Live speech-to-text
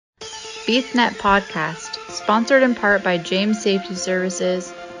BeastNet Podcast, sponsored in part by James Safety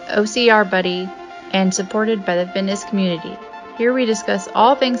Services, OCR Buddy, and supported by the fitness community. Here we discuss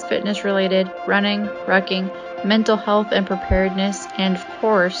all things fitness related, running, rucking, mental health and preparedness, and of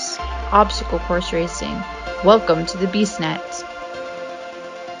course, obstacle course racing. Welcome to the BeastNet.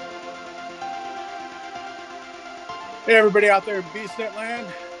 Hey everybody out there in BeastNet land.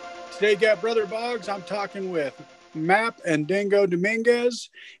 Today got Brother Boggs. I'm talking with Map and Dingo Dominguez,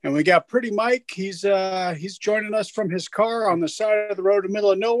 and we got Pretty Mike. He's joining us from his car on the side of the road in the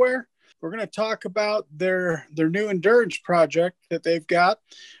middle of nowhere. We're going to talk about their new endurance project that they've got.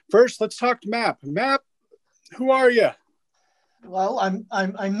 First, let's talk to Map. Map, who are you? Well,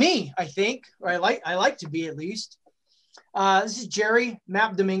 I'm me, I think, or I like to be at least. This is Jerry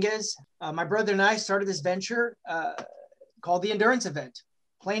Map Dominguez. My brother and I started this venture called the Endurance Event,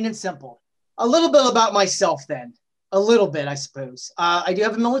 plain and simple. A little bit about myself then, a little bit, I suppose. I do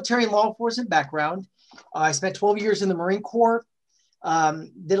have a military and law enforcement background. I spent 12 years in the Marine Corps,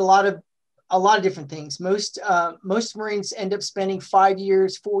 did a lot of different things. Most Marines end up spending 5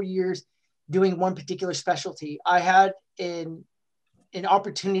 years, 4 years doing one particular specialty. I had an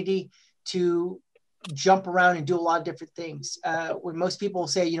opportunity to jump around and do a lot of different things. When most people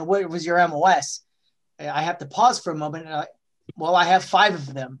say, what was your MOS? I have to pause for a moment. I have 5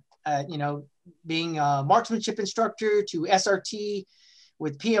 of them, being a marksmanship instructor to SRT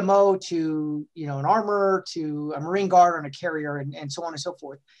with PMO to, an armorer to a Marine Guard on a carrier and so on and so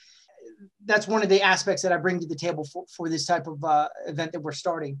forth. That's one of the aspects that I bring to the table for this type of event that we're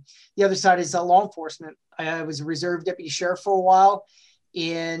starting. The other side is law enforcement. I was a reserve deputy sheriff for a while,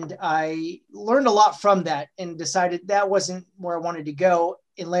 and I learned a lot from that and decided that wasn't where I wanted to go.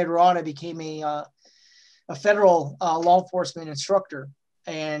 And later on, I became a federal law enforcement instructor.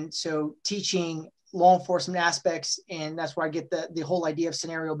 And so teaching law enforcement aspects, and that's where I get the whole idea of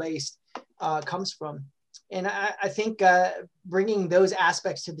scenario-based comes from. And I think bringing those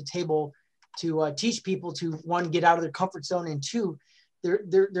aspects to the table to teach people to, one, get out of their comfort zone, and two,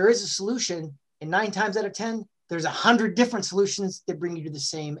 there is a solution. And 9 times out of 10, there's 100 different solutions that bring you to the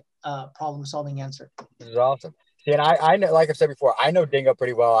same problem-solving answer. This is awesome. See, and I know, like I've said before, I know Dingo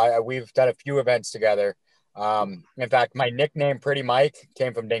pretty well. We've done a few events together. In fact, my nickname Pretty Mike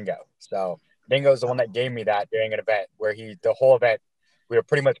came from Dingo. So Dingo is the one that gave me that during an event where the whole event, we were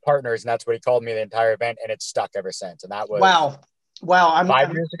pretty much partners, and that's what he called me the entire event, and it's stuck ever since. And that was wow.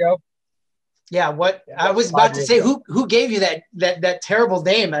 5 years ago. Yeah, what I was about to say, who gave you that terrible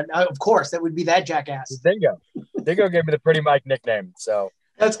name? And of course, that would be that jackass. Dingo. Dingo gave me the Pretty Mike nickname. So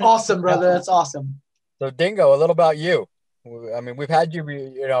that's awesome, brother. That's awesome. So Dingo, a little about you. I mean, we've had you,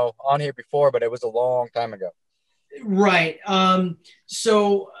 on here before, but it was a long time ago. Right.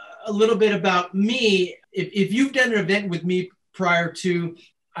 So a little bit about me. If you've done an event with me prior to,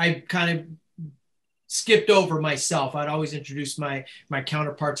 I kind of skipped over myself. I'd always introduce my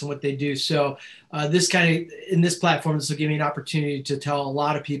counterparts and what they do. So in this platform, this will give me an opportunity to tell a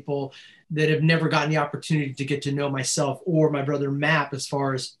lot of people that have never gotten the opportunity to get to know myself or my brother Map as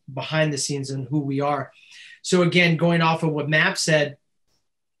far as behind the scenes and who we are. So again, going off of what Map said,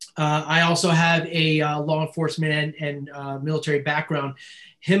 I also have a law enforcement and military background.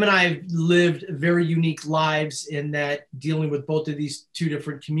 Him and I have lived very unique lives in that, dealing with both of these two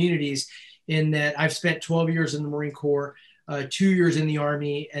different communities, in that I've spent 12 years in the Marine Corps, 2 years in the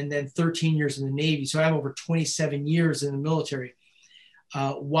Army, and then 13 years in the Navy. So I have over 27 years in the military.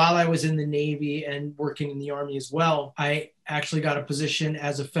 While I was in the Navy and working in the Army as well, I actually got a position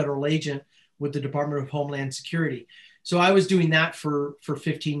as a federal agent with the Department of Homeland Security. So I was doing that for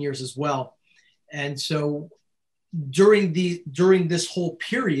 15 years as well. And so during this whole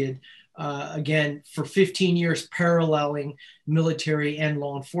period, again, for 15 years paralleling military and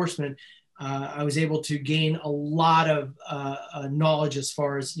law enforcement, I was able to gain a lot of knowledge as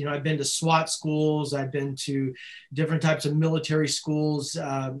far as, I've been to SWAT schools, I've been to different types of military schools,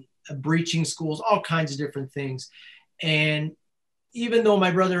 breaching schools, all kinds of different things. And even though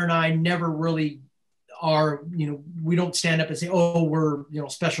my brother and I never really are, we don't stand up and say, oh, we're,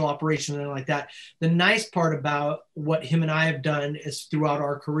 special operations and like that. The nice part about what him and I have done is throughout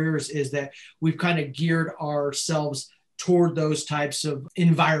our careers is that we've kind of geared ourselves toward those types of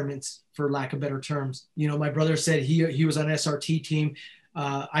environments, for lack of better terms. My brother said he was on an SRT team.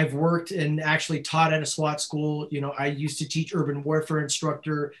 I've worked and actually taught at a SWAT school. I used to teach urban warfare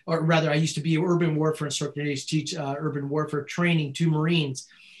instructor, or rather I used to be an urban warfare instructor. I used to teach urban warfare training to Marines,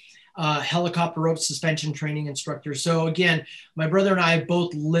 helicopter rope suspension training instructor. So again, my brother and I have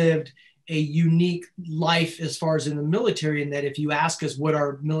both lived a unique life as far as in the military, in that if you ask us what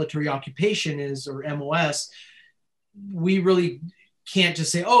our military occupation is or MOS, we really can't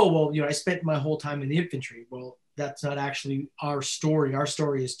just say, oh, well, I spent my whole time in the infantry. Well, that's not actually our story. Our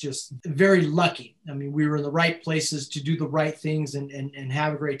story is just very lucky. I mean, we were in the right places to do the right things and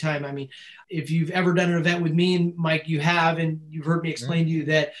have a great time. I mean, if you've ever done an event with me and Mike, you have, and you've heard me explain to you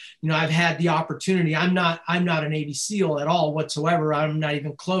that, I've had the opportunity. I'm not a Navy SEAL at all whatsoever. I'm not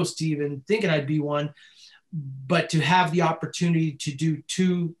even close to even thinking I'd be one, but to have the opportunity to do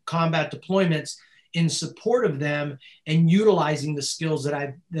 2 combat deployments in support of them and utilizing the skills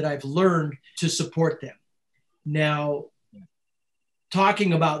that I've learned to support them. Now,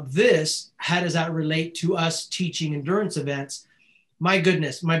 talking about this, how does that relate to us teaching endurance events? My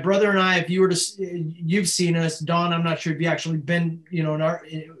goodness, my brother and I, if you were to, you've seen us, Don, I'm not sure if you actually been,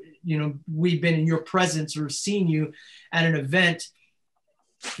 we've been in your presence or seen you at an event.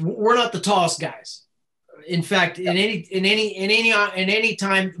 We're not the tallest guys. In fact, in any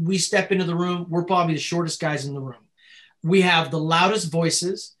time we step into the room, we're probably the shortest guys in the room. We have the loudest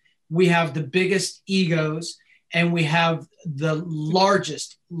voices, we have the biggest egos, and we have the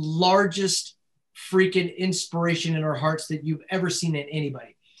largest freaking inspiration in our hearts that you've ever seen in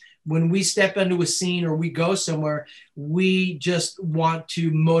anybody. When we step into a scene or we go somewhere, we just want to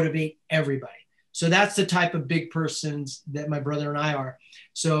motivate everybody. So that's the type of big persons that my brother and I are.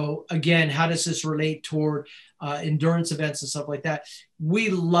 So again, how does this relate toward endurance events and stuff like that? We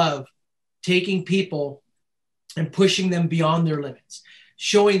love taking people and pushing them beyond their limits,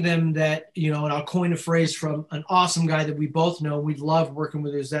 showing them that, and I'll coin a phrase from an awesome guy that we both know, we love working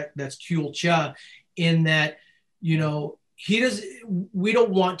with, that's Kuel Cha, in that, we don't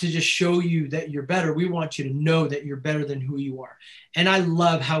want to just show you that you're better. We want you to know that you're better than who you are. And I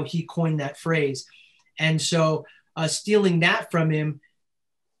love how he coined that phrase. And so stealing that from him,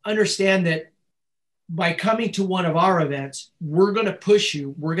 understand that by coming to one of our events, we're going to push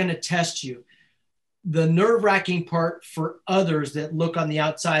you. We're going to test you. The nerve-wracking part for others that look on the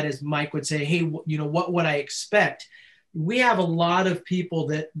outside, as Mike would say, hey, what would I expect? We have a lot of people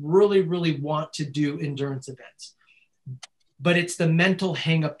that really, really want to do endurance events, but it's the mental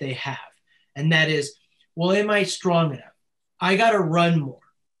hang-up they have. And that is, well, am I strong enough? I got to run more.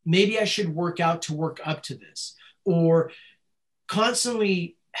 Maybe I should work out to work up to this, or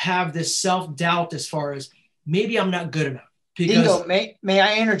constantly have this self-doubt as far as maybe I'm not good enough. Dingo, may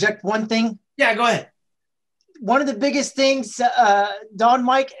I interject one thing? Yeah, go ahead. One of the biggest things, Don,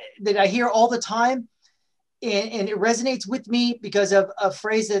 Mike, that I hear all the time, and it resonates with me because of a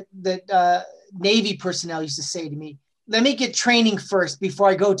phrase that Navy personnel used to say to me: let me get training first before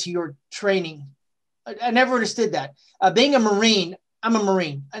I go to your training. I never understood that. Being a Marine, I'm a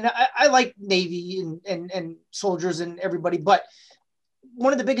Marine, and I like Navy and soldiers and everybody, but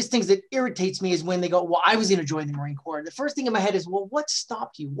one of the biggest things that irritates me is when they go, well, I was going to join the Marine Corps. The first thing in my head is, well, what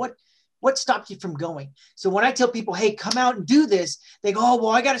stopped you? What stopped you from going? So when I tell people, hey, come out and do this, they go, oh,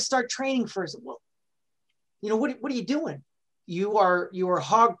 well, I got to start training first. Well, what are you doing? You are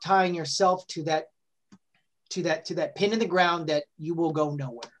hog tying yourself to that pin in the ground that you will go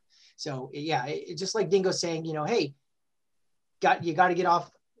nowhere. So yeah, it's just like Dingo saying, hey, you got to get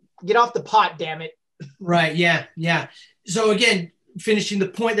off the pot, damn it. Right. Yeah. So again, finishing the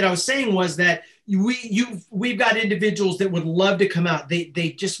point that I was saying was that we've got individuals that would love to come out.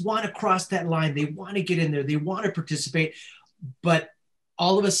 They just want to cross that line. They want to get in there. They want to participate, but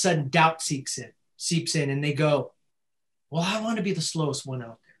all of a sudden doubt seeps in and they go, well, I want to be the slowest one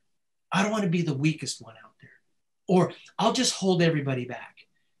out there. I don't want to be the weakest one out there, or I'll just hold everybody back.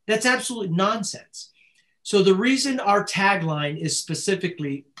 That's absolute nonsense. So the reason our tagline is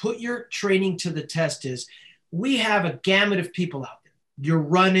specifically put your training to the test is we have a gamut of people out there. You're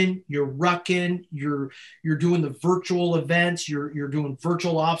running, you're rucking, you're doing the virtual events, you're doing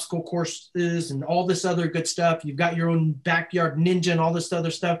virtual obstacle courses and all this other good stuff. You've got your own backyard ninja and all this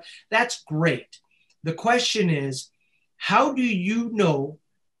other stuff. That's great. The question is, how do you know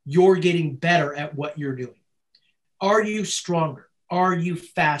you're getting better at what you're doing? Are you stronger? Are you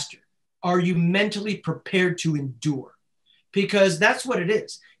faster? Are you mentally prepared to endure? Because that's what it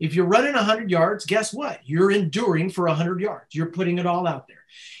is. If you're running 100 yards, guess what? You're enduring for 100 yards. You're putting it all out there.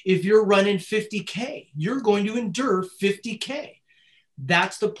 If you're running 50K, you're going to endure 50K.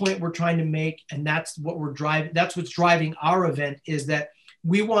 That's the point we're trying to make. And that's what we're driving. That's what's driving our event, is that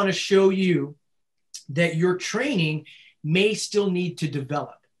we want to show you that your training may still need to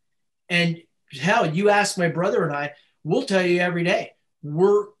develop. And hell, you ask my brother and I, we'll tell you every day,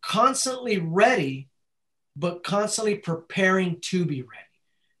 we're constantly ready, but constantly preparing to be ready.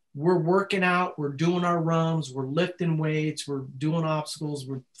 We're working out, we're doing our runs, we're lifting weights, we're doing obstacles,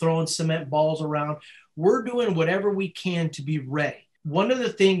 we're throwing cement balls around. We're doing whatever we can to be ready. One of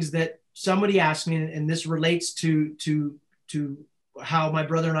the things that somebody asked me, and this relates to how my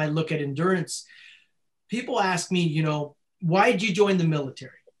brother and I look at endurance, people ask me, why did you join the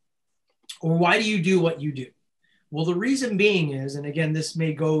military? Or why do you do what you do? Well, the reason being is, and again, this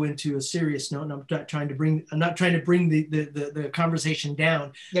may go into a serious note, and I'm not trying to bring the conversation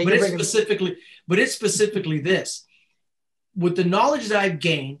down, Yeah, but it's specifically this. With the knowledge that I've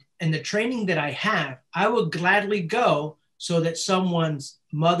gained and the training that I have, I will gladly go so that someone's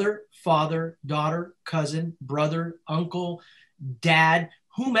mother, father, daughter, cousin, brother, uncle, dad,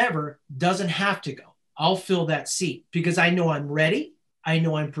 whomever doesn't have to go. I'll fill that seat because I know I'm ready, I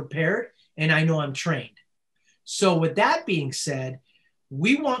know I'm prepared, and I know I'm trained. So with that being said,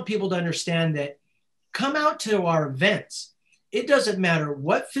 we want people to understand that come out to our events. It doesn't matter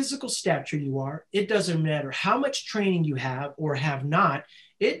what physical stature you are. It doesn't matter how much training you have or have not.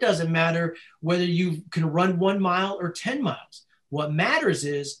 It doesn't matter whether you can run 1 mile or 10 miles. What matters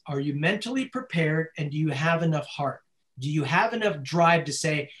is, are you mentally prepared and do you have enough heart? Do you have enough drive to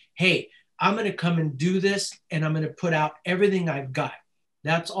say, hey, I'm going to come and do this and I'm going to put out everything I've got?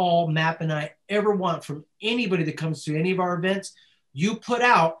 That's all Map and I ever want from anybody that comes to any of our events. You put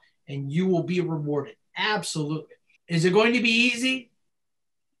out and you will be rewarded. Absolutely. Is it going to be easy?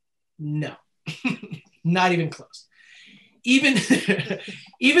 No, not even close. Even the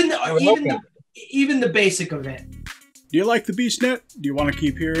basic event. Do you like the BeastNet? Do you want to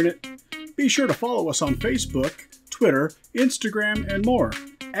keep hearing it? Be sure to follow us on Facebook, Twitter, Instagram, and more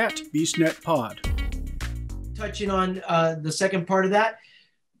at BeastNetPod. Touching on the second part of that,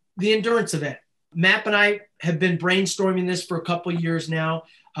 the endurance event. Map and I have been brainstorming this for a couple of years now.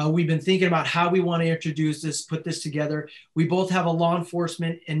 We've been thinking about how we want to introduce this, put this together. We both have a law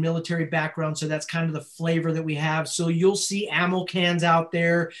enforcement and military background, so that's kind of the flavor that we have. So you'll see ammo cans out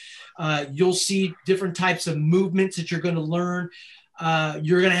there. You'll see different types of movements that you're going to learn.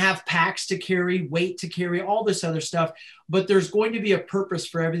 You're going to have packs to carry, weight to carry, all this other stuff. But there's going to be a purpose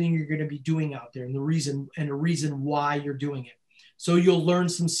for everything you're going to be doing out there and a reason why you're doing it. So you'll learn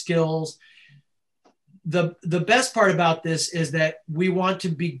some skills. The best part about this is that we want to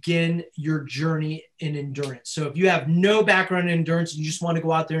begin your journey in endurance. So if you have no background in endurance, you just want to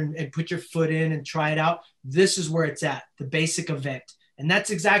go out there and put your foot in and try it out, this is where it's at, the basic event. And that's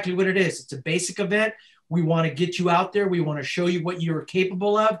exactly what it is. It's a basic event. We want to get you out there. We want to show you what you're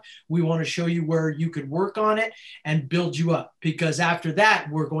capable of. We want to show you where you could work on it and build you up. Because after that,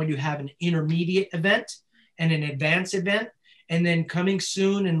 we're going to have an intermediate event and an advanced event. And then coming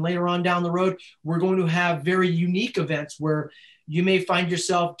soon and later on down the road, we're going to have very unique events where you may find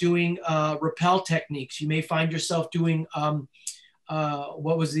yourself doing rappel techniques. You may find yourself doing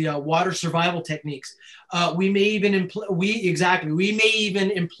water survival techniques. We may even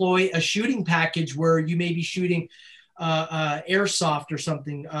employ a shooting package where you may be shooting airsoft or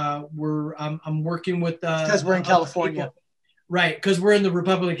something. I'm working with because we're in California. People. Right, because we're in the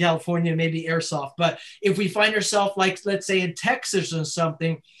Republic of California, maybe airsoft. But if we find ourselves, like, let's say in Texas or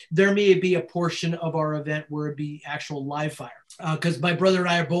something, there may be a portion of our event where it'd be actual live fire. Because my brother and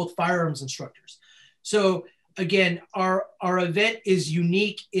I are both firearms instructors. So again, our event is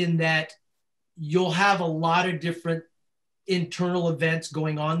unique in that you'll have a lot of different internal events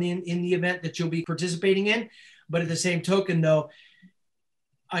going on in the event that you'll be participating in. But at the same token, though,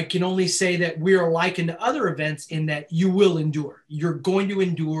 I can only say that we are likened to other events in that you will endure. You're going to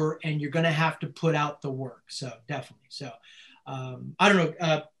endure and you're going to have to put out the work. So definitely. So I don't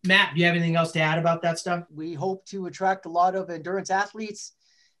know, Matt, do you have anything else to add about that stuff? We hope to attract a lot of endurance athletes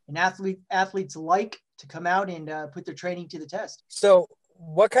and athletes alike to come out and put their training to the test. So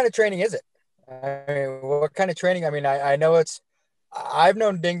what kind of training is it? I mean, what kind of training? I mean, I know I've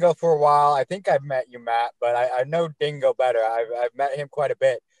known Dingo for a while. I think I've met you, Matt, but I know Dingo better. I've met him quite a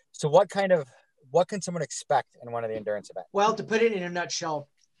bit. So what can someone expect in one of the endurance events? Well, to put it in a nutshell,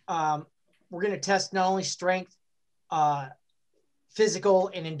 we're going to test not only strength,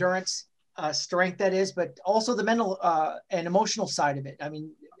 physical and endurance strength, that is, but also the mental and emotional side of it. I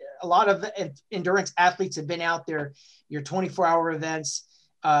mean, a lot of endurance athletes have been out there, your 24-hour events,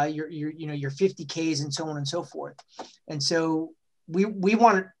 your 50Ks and so on and so forth. And so we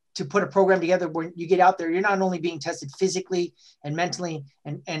want to put a program together where you get out there, you're not only being tested physically and mentally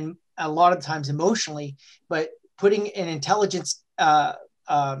and a lot of times emotionally, but putting an intelligence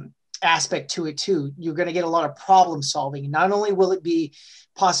aspect to it too. You're going to get a lot of problem solving. Not only will it be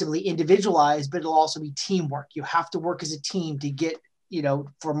possibly individualized, but it'll also be teamwork. You have to work as a team to get,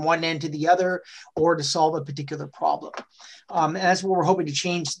 from one end to the other or to solve a particular problem. And that's what we're hoping to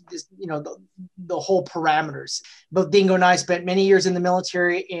change this, the whole parameters. Both Dingo and I spent many years in the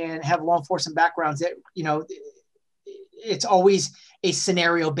military and have law enforcement backgrounds that, it's always a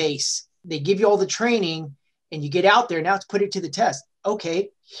scenario base. They give you all the training and you get out there. Now it's put it to the test. Okay,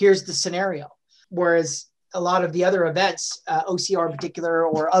 here's the scenario. Whereas a lot of the other events, OCR in particular,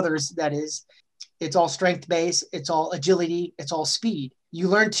 or others, that is, it's all strength based, it's all agility, it's all speed. You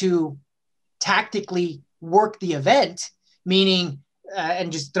learn to tactically work the event, meaning,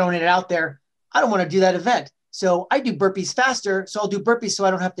 and just throwing it out there, I don't want to do that event. So I do burpees faster. So I'll do burpees so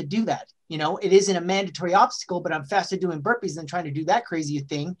I don't have to do that. You know, it isn't a mandatory obstacle, but I'm faster doing burpees than trying to do that crazy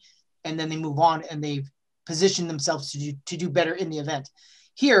thing. And then they move on and they've positioned themselves to do better in the event.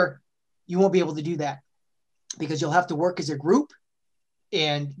 Here, you won't be able to do that because you'll have to work as a group.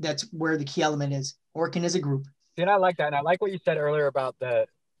 And that's where the key element is, working as a group. And I like that. And I like what you said earlier about the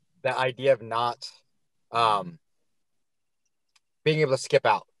idea of not being able to skip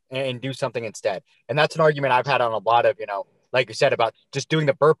out and do something instead. And that's an argument I've had on a lot of, like you said, about just doing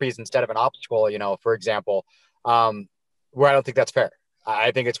the burpees instead of an obstacle, for example, where I don't think that's fair.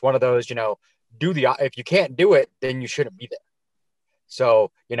 I think it's one of those, if you can't do it, then you shouldn't be there.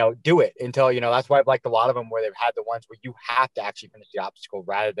 So, do it until, that's why I've liked a lot of them where they've had the ones where you have to actually finish the obstacle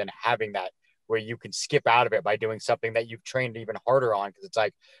rather than having that where you can skip out of it by doing something that you've trained even harder on. Cause it's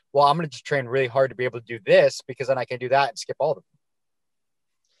like, well, I'm going to just train really hard to be able to do this because then I can do that and skip all of them.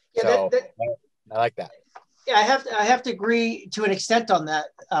 Yeah, so I like that. Yeah, I have to agree to an extent on that,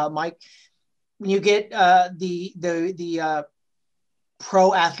 Mike. When you get the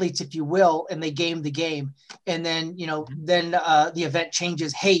pro athletes, if you will, and they game the game, and then the event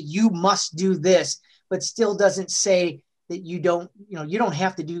changes. Hey, you must do this, but still doesn't say that you don't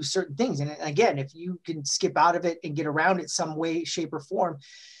have to do certain things. And again, if you can skip out of it and get around it some way, shape, or form,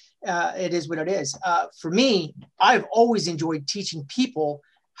 it is what it is. For me, I've always enjoyed teaching people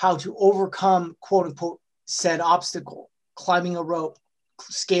how to overcome, quote unquote, said obstacle, climbing a rope,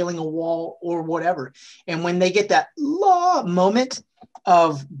 scaling a wall, or whatever. And when they get that moment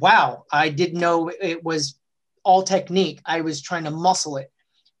of, wow, I didn't know it was all technique, I was trying to muscle it.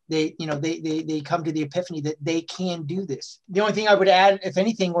 They come to the epiphany that they can do this. The only thing I would add, if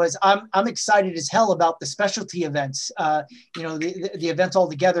anything, was I'm excited as hell about the specialty events. The events all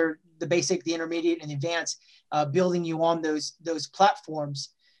together, the basic, the intermediate, and the advanced, building you on those platforms.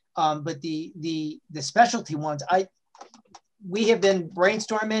 But the specialty ones, we have been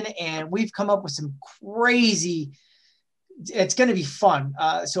brainstorming and we've come up with some crazy. It's going to be fun.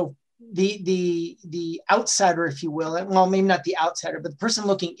 So the outsider, if you will, well, maybe not the outsider, but the person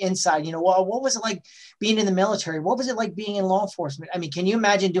looking inside, well, what was it like being in the military? What was it like being in law enforcement? I mean, can you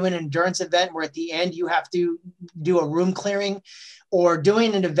imagine doing an endurance event where at the end you have to do a room clearing, or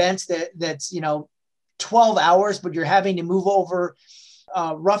doing an event that's 12 hours, but you're having to move over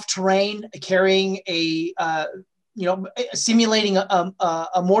rough terrain, carrying simulating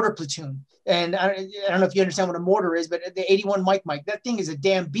a mortar platoon. And I don't know if you understand what a mortar is, but the 81 Mike, that thing is a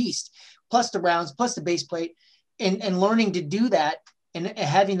damn beast, plus the rounds, plus the base plate, and learning to do that and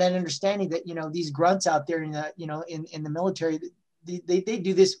having that understanding that, these grunts out there in the military, they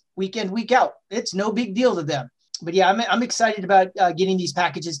do this week in, week out. It's no big deal to them. But yeah, I'm excited about getting these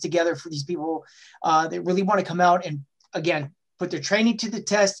packages together for these people that really want to come out and, again, put their training to the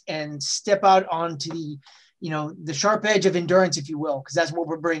test and step out onto the sharp edge of endurance, if you will, because that's what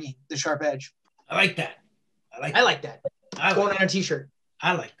we're bringing, the sharp edge. I like that. I like that. Going on a t-shirt.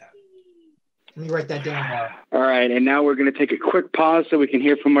 I like that. Let me write that down. All right. And now we're going to take a quick pause so we can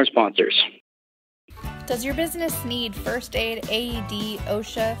hear from our sponsors. Does your business need first aid, AED,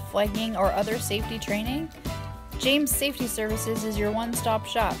 OSHA, flagging, or other safety training? James Safety Services is your one-stop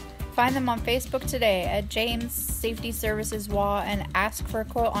shop. Find them on Facebook today at James Safety Services WA and ask for a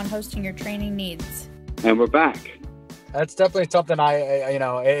quote on hosting your training needs. And we're back. That's definitely something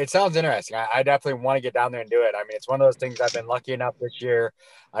it sounds interesting. I definitely want to get down there and do it. I mean, it's one of those things I've been lucky enough this year.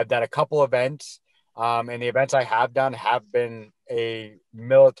 I've done a couple events, and the events I have done have been a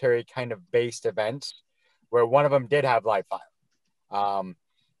military kind of based events where one of them did have live fire.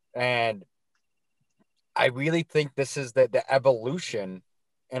 And I really think this is the evolution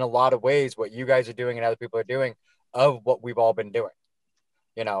in a lot of ways, what you guys are doing and other people are doing of what we've all been doing.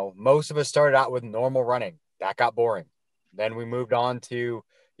 Most of us started out with normal running. That got boring. Then we moved on to,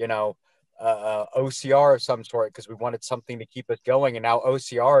 OCR of some sort because we wanted something to keep us going. And now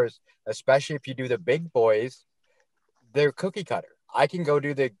OCRs, especially if you do the big boys, they're cookie cutter. I can go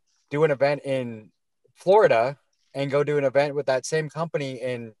do an event in Florida and go do an event with that same company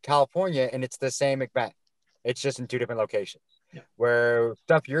in California, and it's the same event. It's just in two different locations. Yeah. Where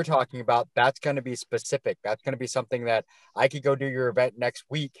stuff you're talking about, that's going to be specific. That's going to be something that I could go do your event next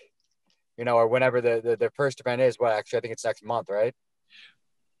week, or whenever the first event is. Well, actually, I think it's next month, right?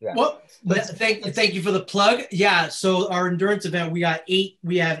 Yeah. Well, thank you for the plug. Yeah. So our endurance event, we have 8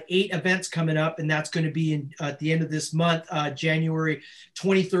 events coming up, and that's going to be at the end of this month, January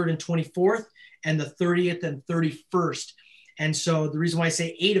 23rd and 24th, and the 30th and 31st. And so the reason why I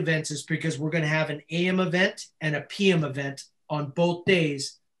say 8 events is because we're going to have an AM event and a PM event on both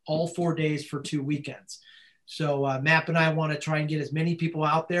days, all 4 days for 2 weekends. So Map and I want to try and get as many people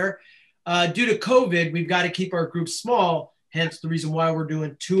out there. Due to COVID, we've got to keep our groups small. Hence the reason why we're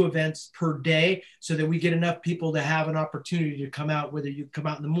doing 2 events per day, so that we get enough people to have an opportunity to come out, whether you come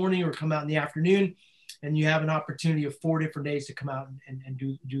out in the morning or come out in the afternoon, and you have an opportunity of 4 different days to come out and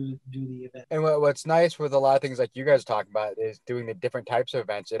do the event. And what's nice with a lot of things like you guys are talking about is doing the different types of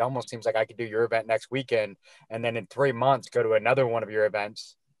events. It almost seems like I could do your event next weekend, and then in 3 months go to another one of your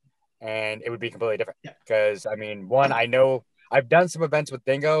events, and it would be completely different. Because I mean, one, I know I've done some events with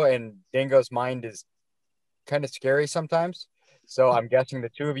Dingo, and Dingo's mind is kind of scary sometimes. So I'm guessing the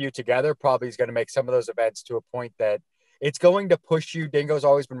 2 of you together probably is going to make some of those events to a point that it's going to push you. Dingo's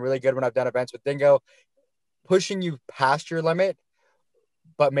always been really good when I've done events with Dingo, pushing you past your limit,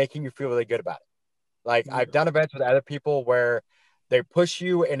 but making you feel really good about it. Like I've done events with other people where they push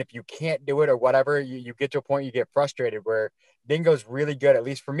you, and if you can't do it or whatever, you get to a point you get frustrated, where Dingo's really good. At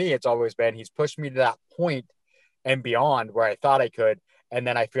least for me, it's always been, he's pushed me to that point and beyond where I thought I could. And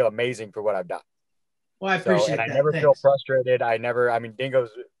then I feel amazing for what I've done. Well, I appreciate that. And I never feel frustrated. I mean, Dingo's,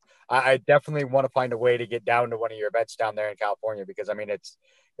 I definitely want to find a way to get down to one of your events down there in California, because I mean,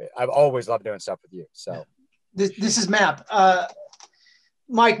 I've always loved doing stuff with you. So this is Map.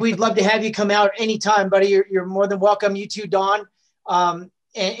 Mike, we'd love to have you come out anytime, buddy. You're more than welcome. You too, Don.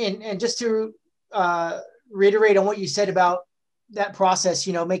 And just to reiterate on what you said about that process,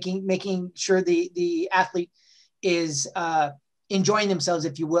 you know, making sure the athlete is enjoying themselves,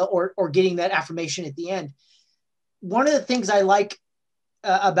 if you will, or getting that affirmation at the end. One of the things I like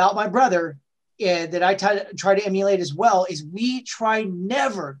about my brother that I try to emulate as well is we try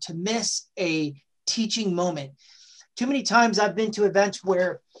never to miss a teaching moment. Too many times I've been to events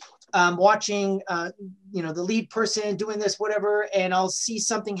where I'm watching, the lead person doing this, whatever, and I'll see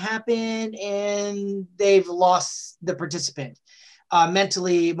something happen and they've lost the participant.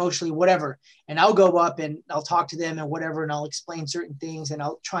 Mentally, emotionally, whatever. And I'll go up and I'll talk to them and whatever, and I'll explain certain things, and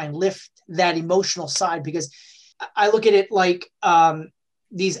I'll try and lift that emotional side, because I look at it like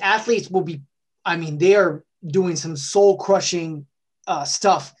these athletes will be, I mean, they are doing some soul crushing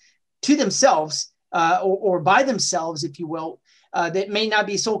stuff to themselves or by themselves, if you will, that may not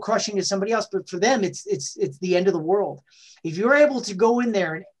be soul crushing to somebody else, but for them, it's the end of the world. If you're able to go in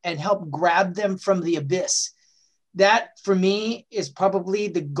there and help grab them from the abyss, that for me is probably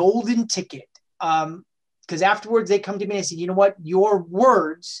the golden ticket. Because afterwards they come to me and say, you know what, your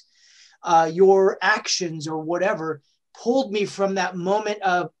words, your actions or whatever pulled me from that moment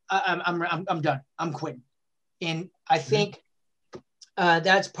of I'm done, I'm quitting. And I think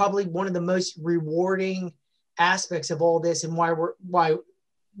that's probably one of the most rewarding aspects of all this, and why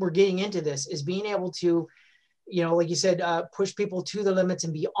we're getting into this, is being able to, you know, like you said, push people to the limits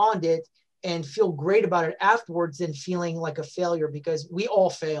and beyond it, and feel great about it afterwards than feeling like a failure, because we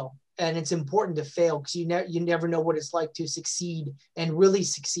all fail, and it's important to fail, because you never know what it's like to succeed and really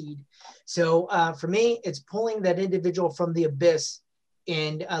succeed. So for me, it's pulling that individual from the abyss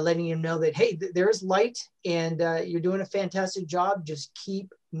and letting him know that, hey, there's light, and you're doing a fantastic job. Just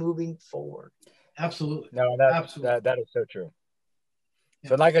keep moving forward. Absolutely. No, Absolutely. that is so true.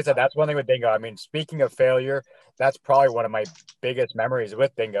 So like I said, that's one thing with Dingo. I mean, speaking of failure, that's probably one of my biggest memories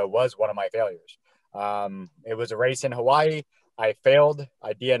with Dingo, was one of my failures. It was a race in Hawaii. I failed.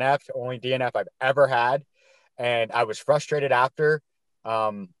 I DNF'd, only DNF I've ever had. And I was frustrated after.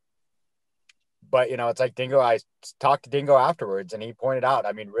 But, you know, it's like Dingo, I talked to Dingo afterwards, and he pointed out,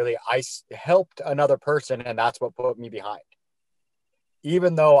 I mean, really, I helped another person, and that's what put me behind.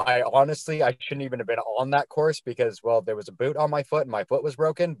 Even though I shouldn't even have been on that course, because, well, there was a boot on my foot and my foot was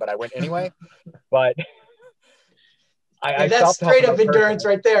broken, but I went anyway. But that's straight up endurance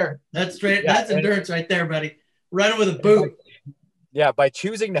right there. That's endurance right there, buddy. Running with a boot. By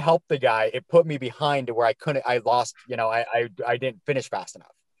choosing to help the guy, it put me behind to where I lost, you know, I didn't finish fast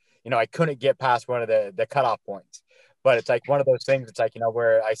enough. You know, I couldn't get past one of the cutoff points. But it's like one of those things, it's like, you know,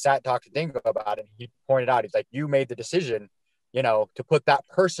 where I sat and talked to Dingo about it, and he pointed out, he's like, you made the decision, you know, to put that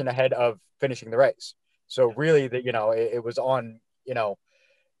person ahead of finishing the race. So really, that, you know, it was on, you know,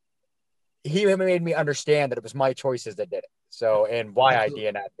 he made me understand that it was my choices that did it. So, and why Absolutely.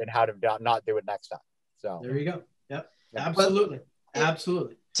 I DNF and how to not do it next time. So there you go. Yep. Absolutely.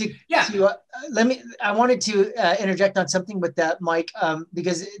 Absolutely. I wanted to interject on something with that, Mike,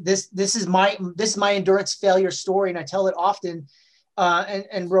 because this is my endurance failure story, and I tell it often.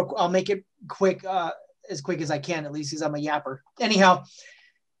 I'll make it quick, as quick as I can, at least because I'm a yapper. Anyhow,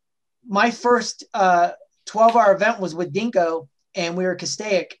 my first 12-hour event was with Dingo, and we were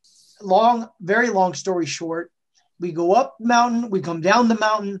Castaic. Very long story short, we go up the mountain, we come down the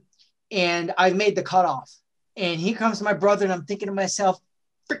mountain, and I made the cutoff. And he comes to my brother, and I'm thinking to myself,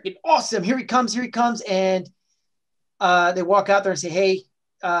 freaking awesome. Here he comes. And they walk out there and say, hey,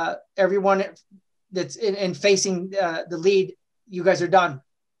 everyone that's in facing the lead, you guys are done.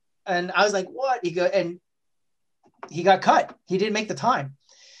 And I was like, what? And he got cut. He didn't make the time.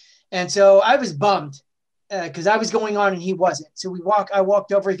 And so I was bummed because I was going on and he wasn't. So I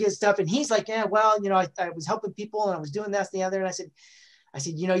walked over, his stuff, and he's like, yeah, well, I was helping people and I was doing this, the other. And I said,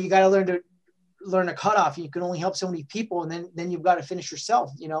 you got to learn a cutoff. You can only help so many people, and then you've got to finish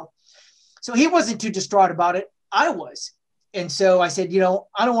yourself, So he wasn't too distraught about it. I was. And so I said,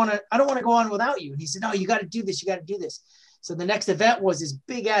 I don't want to go on without you. And he said, no, you got to do this. You got to do this. So the next event was this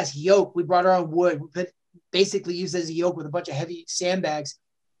big ass yoke. We brought our own wood, basically used as a yoke with a bunch of heavy sandbags.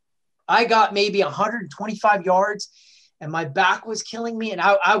 I got maybe 125 yards and my back was killing me. And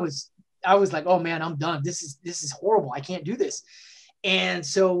I was like, oh man, I'm done. This is horrible. I can't do this. And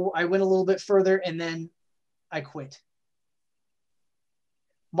so I went a little bit further and then I quit.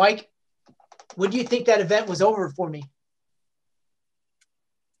 Mike, when do you think that event was over for me?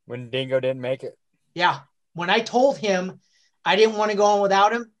 When Dingo didn't make it. Yeah. When I told him I didn't want to go on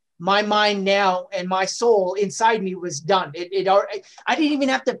without him, my mind now and my soul inside me was done. I didn't even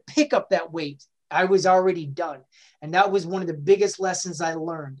have to pick up that weight. I was already done. And that was one of the biggest lessons I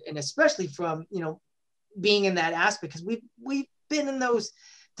learned. And especially from, being in that aspect, because we've been in those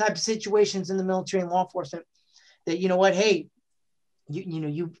type of situations in the military and law enforcement that, hey,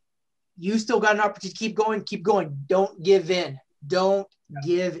 you still got an opportunity to keep going. Don't give in. Don't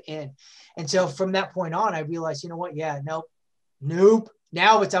give in. And so from that point on, I realized, yeah, nope.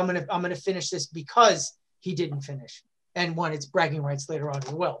 Now I'm gonna finish this because he didn't finish. And one, it's bragging rights later on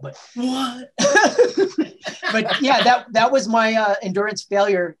as well. But what? But yeah, that was my endurance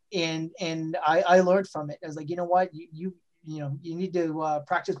failure, and I learned from it. I was like, you know what, you need to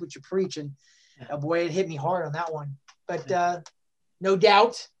practice what you preach, and boy, it hit me hard on that one. But no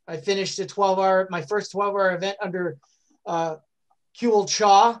doubt, I finished my first 12-hour event under Kuel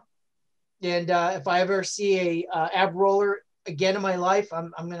Cha, and if I ever see a ab roller again in my life,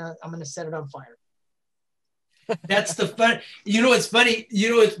 I'm gonna set it on fire. That's the fun. It's funny.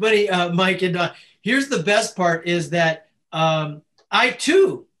 Mike. And here's the best part is that I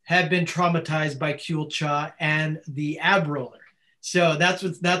too have been traumatized by Kuel Cha and the ab roller. So that's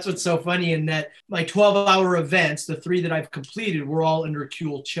what's so funny, in that my 12-hour events, the 3 that I've completed, were all under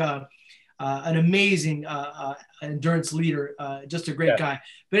Kuel Cha, an amazing endurance leader, just a great guy.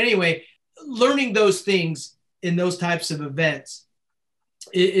 But anyway, learning those things in those types of events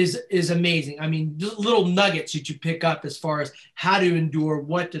is amazing. I mean, little nuggets that you pick up as far as how to endure,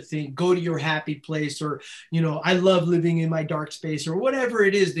 what to think, go to your happy place, or, I love living in my dark space, or whatever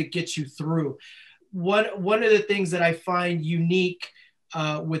it is that gets you through. One of the things that I find unique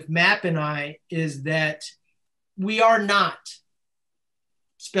with Map and I is that we are not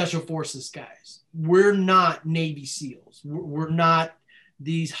special forces guys. We're not Navy SEALs. We're not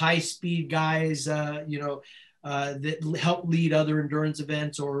these high-speed guys, that help lead other endurance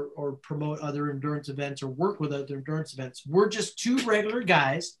events or promote other endurance events or work with other endurance events. We're just 2 regular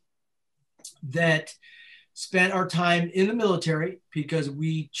guys that spent our time in the military because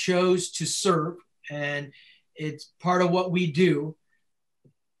we chose to serve, and it's part of what we do.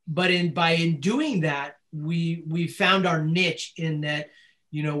 But in doing that, we found our niche in that,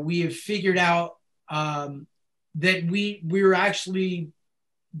 we have figured out that we're actually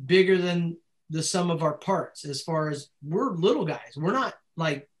bigger than the sum of our parts, as far as we're little guys. We're not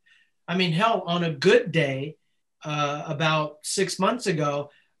like, hell, on a good day, about 6 months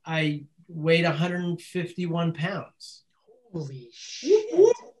ago, I weighed 151 pounds. Holy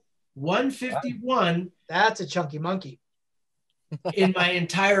shit. 151. That's a chunky monkey. In my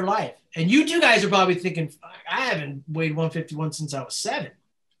entire life. And you 2 guys are probably thinking, I haven't weighed 151 since I was 7.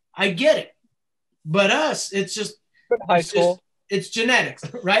 I get it. But us, it's just high school. It's genetics,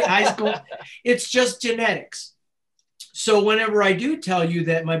 right? High school. It's just genetics. So whenever I do tell you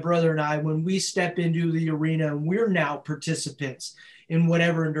that my brother and I, when we step into the arena and we're now participants in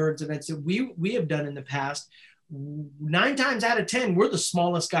whatever endurance events that we have done in the past, 9 times out of 10, we're the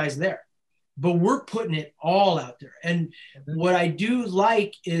smallest guys there, but we're putting it all out there. And what I do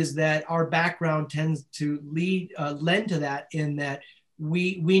like is that our background tends to lend to that, in that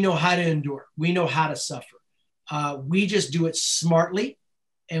we know how to endure. We know how to suffer. We just do it smartly,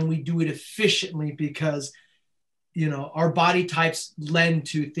 and we do it efficiently, because you know, our body types lend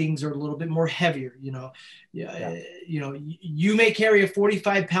to things are a little bit more heavier, you know. Yeah. You know, you may carry a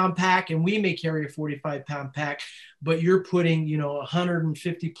 45-pound pack and we may carry a 45-pound pack, but you're putting, you know,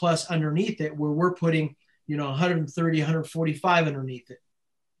 150 plus underneath it, where we're putting, you know, 130, 145 underneath it.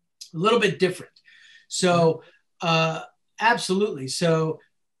 A little bit different. So absolutely. So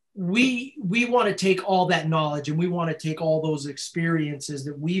we want to take all that knowledge and we want to take all those experiences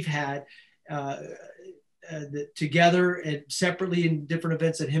that we've had together and separately in different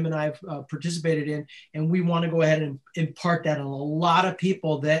events that him and I have participated in. And we want to go ahead and impart that on a lot of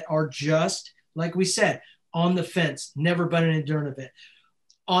people that are just, like we said, on the fence, never been in an endurance event,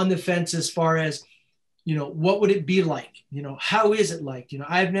 on the fence as far as, you know, what would it be like? You know, how is it like? You know,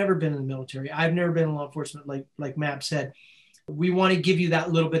 I've never been in the military. I've never been in law enforcement, like Matt said. We want to give you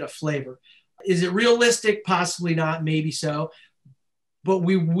that little bit of flavor. Is it realistic? Possibly not, maybe so. But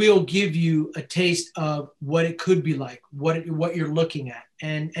we will give you a taste of what it could be like, what you're looking at,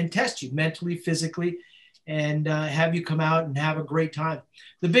 and test you mentally, physically, and have you come out and have a great time.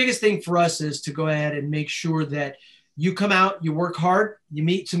 The biggest thing for us is to go ahead and make sure that you come out, you work hard, you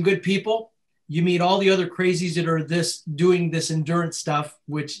meet some good people, you meet all the other crazies that are doing this endurance stuff,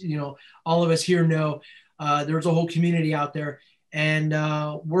 which, you know, all of us here know. There's a whole community out there. And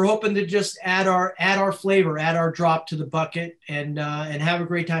we're hoping to just add our flavor, add our drop to the bucket, and have a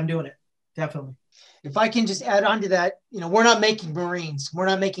great time doing it. Definitely. If I can just add on to that, you know, we're not making Marines, we're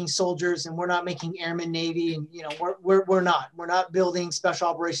not making soldiers, and we're not making Airmen, Navy, and you know, we're not building special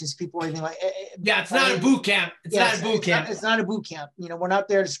operations people or anything like. Yeah, it's not a boot camp. It's not a boot camp. It's not a boot camp. You know, we're not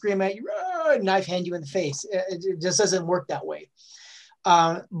there to scream at you, knife hand you in the face. It just doesn't work that way.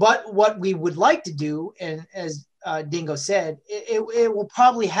 But what we would like to do, and as Dingo said, it will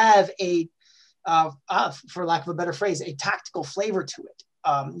probably have a, for lack of a better phrase, a tactical flavor to it.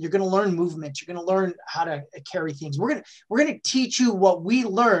 You're going to learn movements. You're going to learn how to carry things. We're going to teach you what we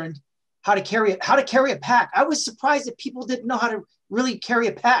learned, how to carry a pack. I was surprised that people didn't know how to really carry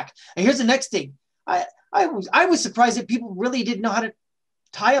a pack. And here's the next thing. I was surprised that people really didn't know how to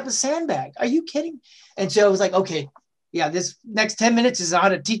tie up a sandbag. Are you kidding? And so I was like, okay, yeah, this next 10 minutes is how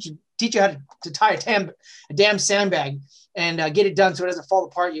to teach you how to tie a damn sandbag and get it done so it doesn't fall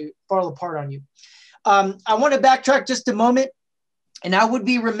apart on you. I want to backtrack just a moment, and I would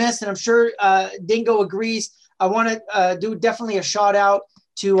be remiss, and I'm sure Dingo agrees. I want to do definitely a shout out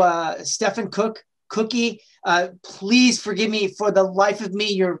to Stephen Cookie. Please forgive me, for the life of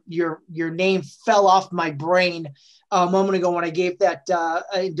me, your name fell off my brain a moment ago when I gave that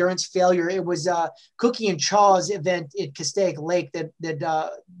endurance failure. It was Cookie and Chaw's event at Castaic Lake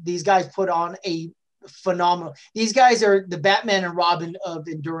that these guys put on a phenomenal. These guys are the Batman and Robin of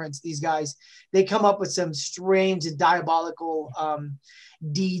endurance. These guys, they come up with some strange and diabolical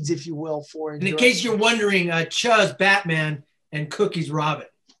deeds, if you will, for endurance. And in case you're wondering, Chaw's Batman and Cookie's Robin.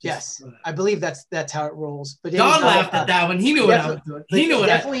 Yes, I believe that's how it rolls. But Don laughed at that one. He knew what I was doing. He knew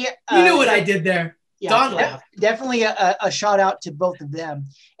what I did there. Yeah, Don laughed. Definitely a shout out to both of them.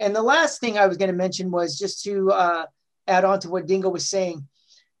 And the last thing I was going to mention was just to add on to what Dingo was saying.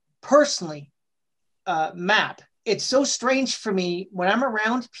 Personally, Map, it's so strange for me when I'm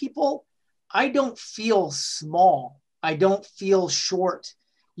around people, I don't feel small. I don't feel short.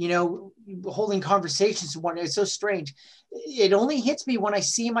 You know, holding conversations with one another. It's so strange. It only hits me when I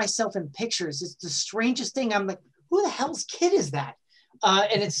see myself in pictures. It's the strangest thing. I'm like, who the hell's kid is that?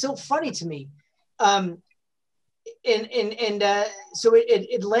 And it's so funny to me. So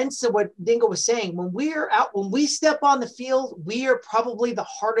it lends to what Dingo was saying. When we step on the field, we are probably the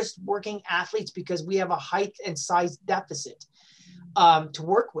hardest working athletes because we have a height and size deficit to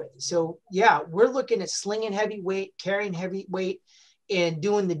work with. So yeah, we're looking at slinging heavy weight, carrying heavy weight, and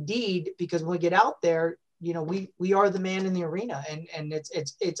doing the deed, because when we get out there, you know, we are the man in the arena, and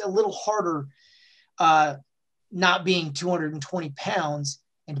it's a little harder not being 220 pounds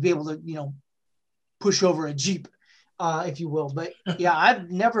and to be able to, you know, push over a Jeep, if you will. But yeah,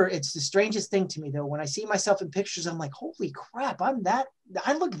 it's the strangest thing to me though. When I see myself in pictures, I'm like, holy crap, holy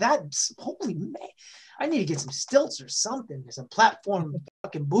man, I need to get some stilts or something, some platform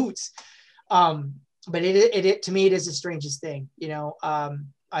fucking boots. But it to me, it is the strangest thing, you know.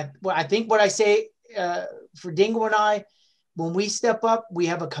 I think what I say for Dingo and I, when we step up, we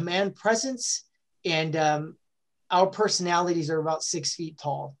have a command presence, and our personalities are about 6 feet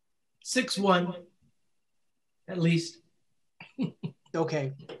tall. 6'1", at least.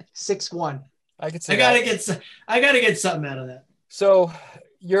 Okay, 6'1". I could say I gotta get something out of that. So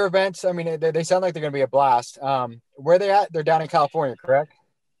your events, I mean, they sound like they're going to be a blast. Where are they at? They're down in California, correct?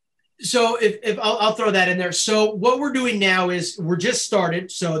 So if I'll throw that in there. So what we're doing now is we're just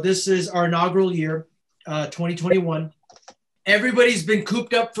started. So this is our inaugural year. 2021. Everybody's been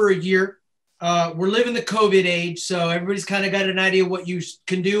cooped up for a year. We're living the COVID age, so everybody's kind of got an idea what you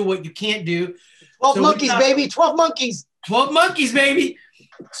can do, what you can't do. 12 monkeys, baby. 12 monkeys. 12 monkeys, baby.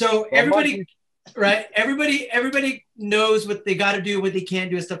 So everybody, right? Everybody knows what they got to do, what they can't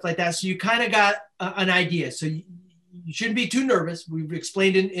do, and stuff like that. So you kind of got an idea. So you shouldn't be too nervous. We've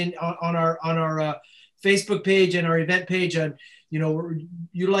explained on our Facebook page and our event page on, we're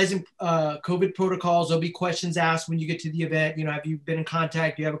utilizing COVID protocols. There'll be questions asked when you get to the event. Have you been in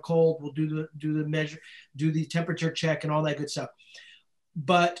contact? Do you have a cold? We'll do the measure, do the temperature check and all that good stuff.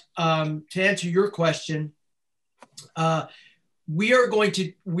 But to answer your question, we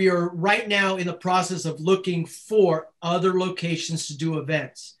are right now in the process of looking for other locations to do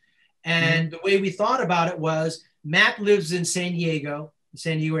events. And the way we thought about it was Matt lives in San Diego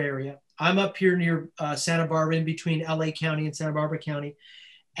area. I'm up here near Santa Barbara, in between LA County and Santa Barbara County.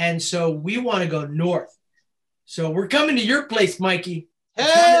 And so we want to go north. So we're coming to your place, Mikey.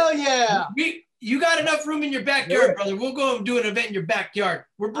 Hell yeah. You got enough room in your backyard, brother. We'll go and do an event in your backyard.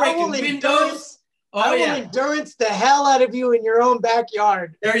 We're breaking windows. I will endurance the hell out of you in your own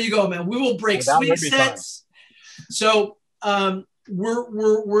backyard. There you go, man. We will break swing sets. So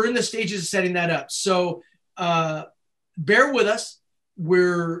we're in the stages of setting that up. So bear with us.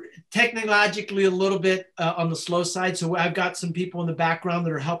 We're technologically a little bit on the slow side. So I've got some people in the background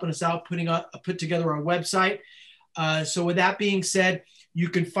that are helping us out, put together our website. So with that being said, you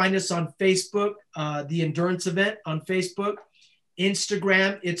can find us on Facebook, the Endurance Event on Facebook.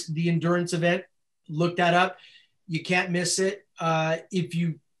 Instagram, it's the Endurance Event. Look that up. You can't miss it. If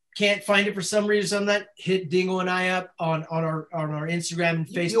you can't find it for some reason, hit Dingo and I up on our Instagram and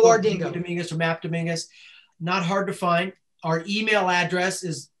Facebook. You are Dingo. Dominguez or Map Dominguez. Not hard to find. Our email address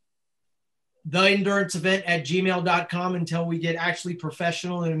is theenduranceevent@gmail.com until we get actually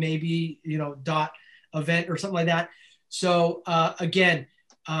professional and maybe, .event or something like that. So again,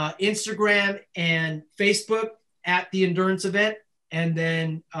 Instagram and Facebook @the Endurance Event. And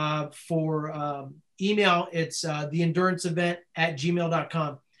then for email, it's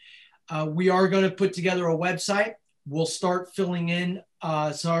theenduranceevent@gmail.com. We are going to put together a website. We'll start filling in.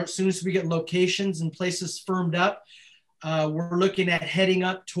 So as soon as we get locations and places firmed up, we're looking at heading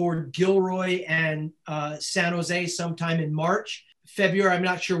up toward Gilroy and San Jose sometime in March. February, I'm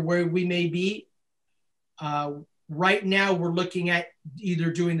not sure where we may be. Right now, we're looking at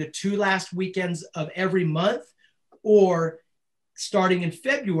either doing the 2 last weekends of every month, or starting in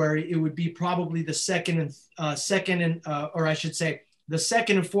February, it would be probably the second and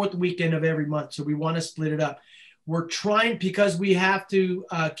fourth weekend of every month. So we want to split it up. We're trying, because we have to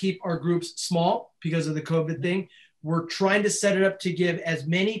keep our groups small because of the COVID thing. We're trying to set it up to give as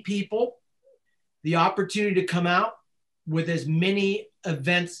many people the opportunity to come out with as many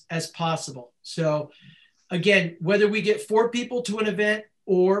events as possible. So again, whether we get 4 people to an event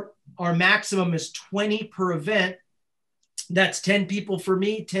or our maximum is 20 per event, that's 10 people for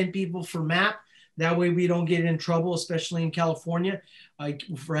me, 10 people for Map. That way we don't get in trouble, especially in California,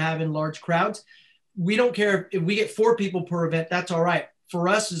 for having large crowds. We don't care if we get 4 people per event, that's all right. For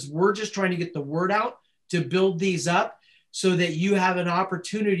us, we're just trying to get the word out to build these up so that you have an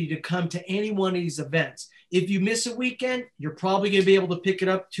opportunity to come to any one of these events. If you miss a weekend, you're probably going to be able to pick it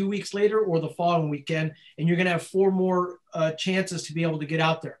up 2 weeks later or the following weekend, and you're going to have 4 more chances to be able to get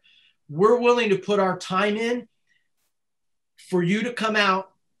out there. We're willing to put our time in for you to come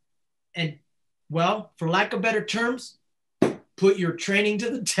out and, well, for lack of better terms, put your training to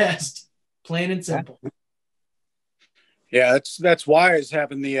the test, plain and simple. Yeah, that's wise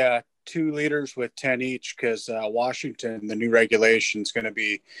having the 2 leaders with 10 each, because Washington, the new regulation is going to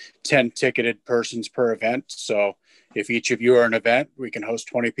be 10 ticketed persons per event. So if each of you are an event, we can host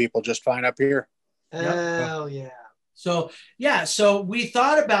 20 people just fine up here. Hell yeah. So we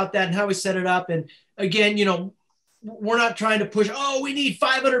thought about that and how we set it up. And again, we're not trying to push, we need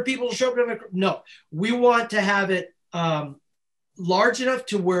 500 people to show up. No, we want to have it large enough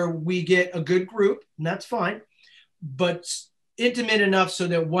to where we get a good group, and that's fine, but intimate enough so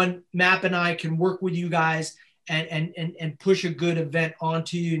that one Map and I can work with you guys and push a good event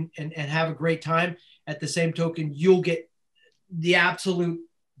onto you and have a great time. At the same token, you'll get the absolute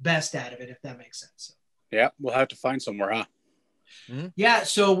best out of it, if that makes sense. So. Yeah, we'll have to find somewhere, huh? Mm-hmm. Yeah,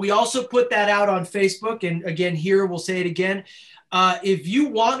 so we also put that out on Facebook. And again, here, we'll say it again. If you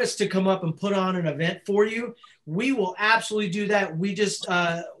want us to come up and put on an event for you, we will absolutely do that. We just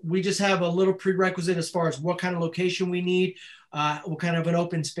have a little prerequisite as far as what kind of location we need, what kind of an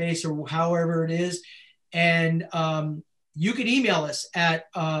open space or however it is. And you can email us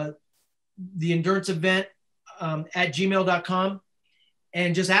at the endurance event @gmail.com.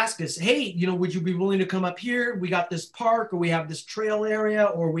 and just ask us, hey, would you be willing to come up here? We got this park, or we have this trail area,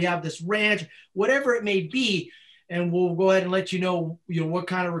 or we have this ranch, whatever it may be. And we'll go ahead and let you know, what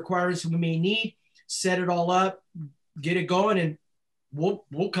kind of requirements we may need, set it all up, get it going, and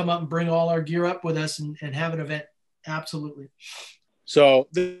we'll come up and bring all our gear up with us and have an event. Absolutely. So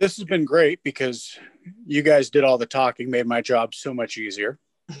this has been great because you guys did all the talking, made my job so much easier.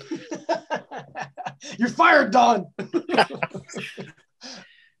 You're fired, Don.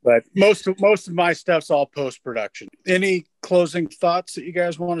 But most of my stuff's all post-production. Any closing thoughts that you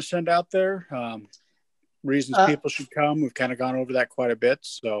guys want to send out there? Reasons people should come. We've kind of gone over that quite a bit.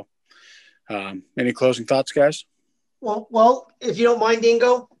 So any closing thoughts, guys? Well, if you don't mind,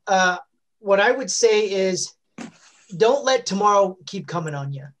 Dingo, what I would say is don't let tomorrow keep coming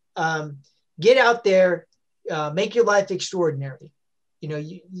on you. Get out there, make your life extraordinary.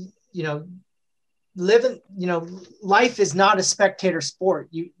 Life is not a spectator sport.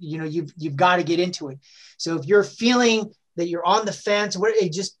 You've got to get into it. So if you're feeling that you're on the fence,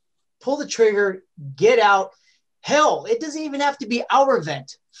 just pull the trigger, get out. Hell, it doesn't even have to be our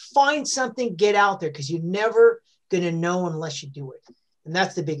event. Find something, get out there, because you're never going to know unless you do it. And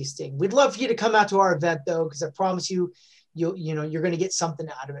that's the biggest thing. We'd love for you to come out to our event, though, because I promise you're going to get something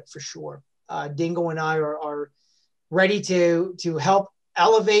out of it for sure. Dingo and I are ready to help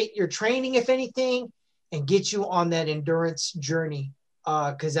elevate your training, if anything, and get you on that endurance journey.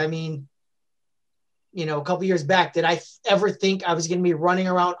 Because, a couple years back, did I ever think I was going to be running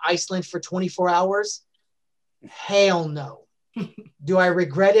around Iceland for 24 hours? Hell no. Do I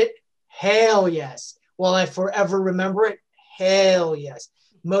regret it? Hell yes. Will I forever remember it? Hell yes.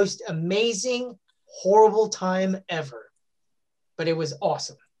 Most amazing, horrible time ever. But it was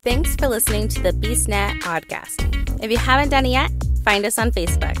awesome. Thanks for listening to the BeastNet podcast. If you haven't done it yet, find us on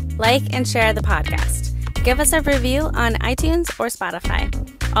Facebook, like and share the podcast. Give us a review on iTunes or Spotify.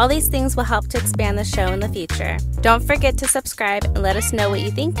 All these things will help to expand the show in the future. Don't forget to subscribe and let us know what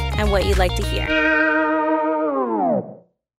you think and what you'd like to hear.